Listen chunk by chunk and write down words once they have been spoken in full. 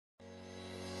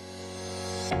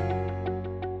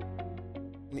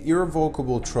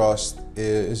irrevocable trust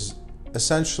is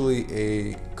essentially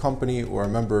a company or a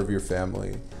member of your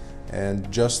family.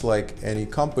 And just like any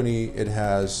company, it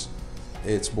has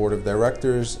its board of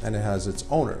directors and it has its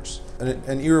owners.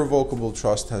 An irrevocable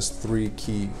trust has three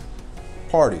key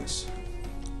parties.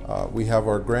 We have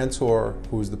our grantor,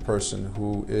 who is the person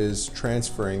who is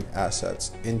transferring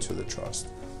assets into the trust.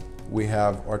 We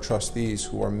have our trustees,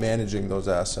 who are managing those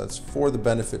assets for the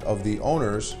benefit of the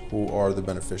owners, who are the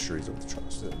beneficiaries of the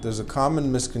trust. There's a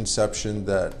common misconception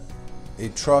that a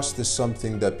trust is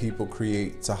something that people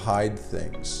create to hide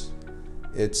things.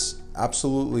 There's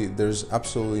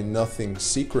absolutely nothing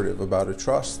secretive about a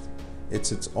trust.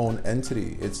 It's its own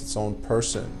entity, it's its own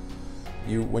person.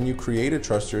 When you create a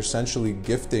trust, you're essentially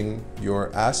gifting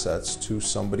your assets to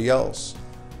somebody else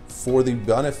for the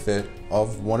benefit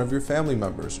of one of your family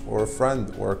members or a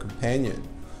friend or a companion,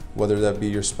 whether that be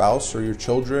your spouse or your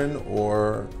children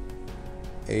or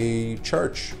a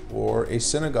church or a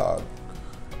synagogue.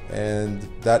 And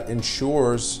that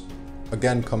ensures,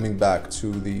 again, coming back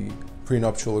to the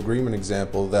prenuptial agreement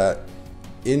example, that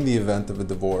in the event of a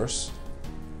divorce,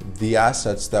 the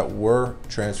assets that were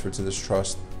transferred to this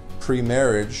trust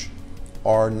pre-marriage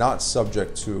are not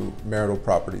subject to marital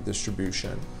property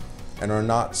distribution and are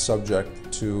not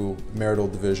subject to marital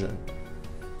division.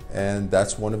 And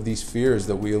that's one of these fears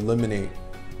that we eliminate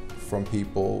from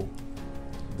people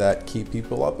that keep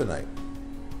people up at night.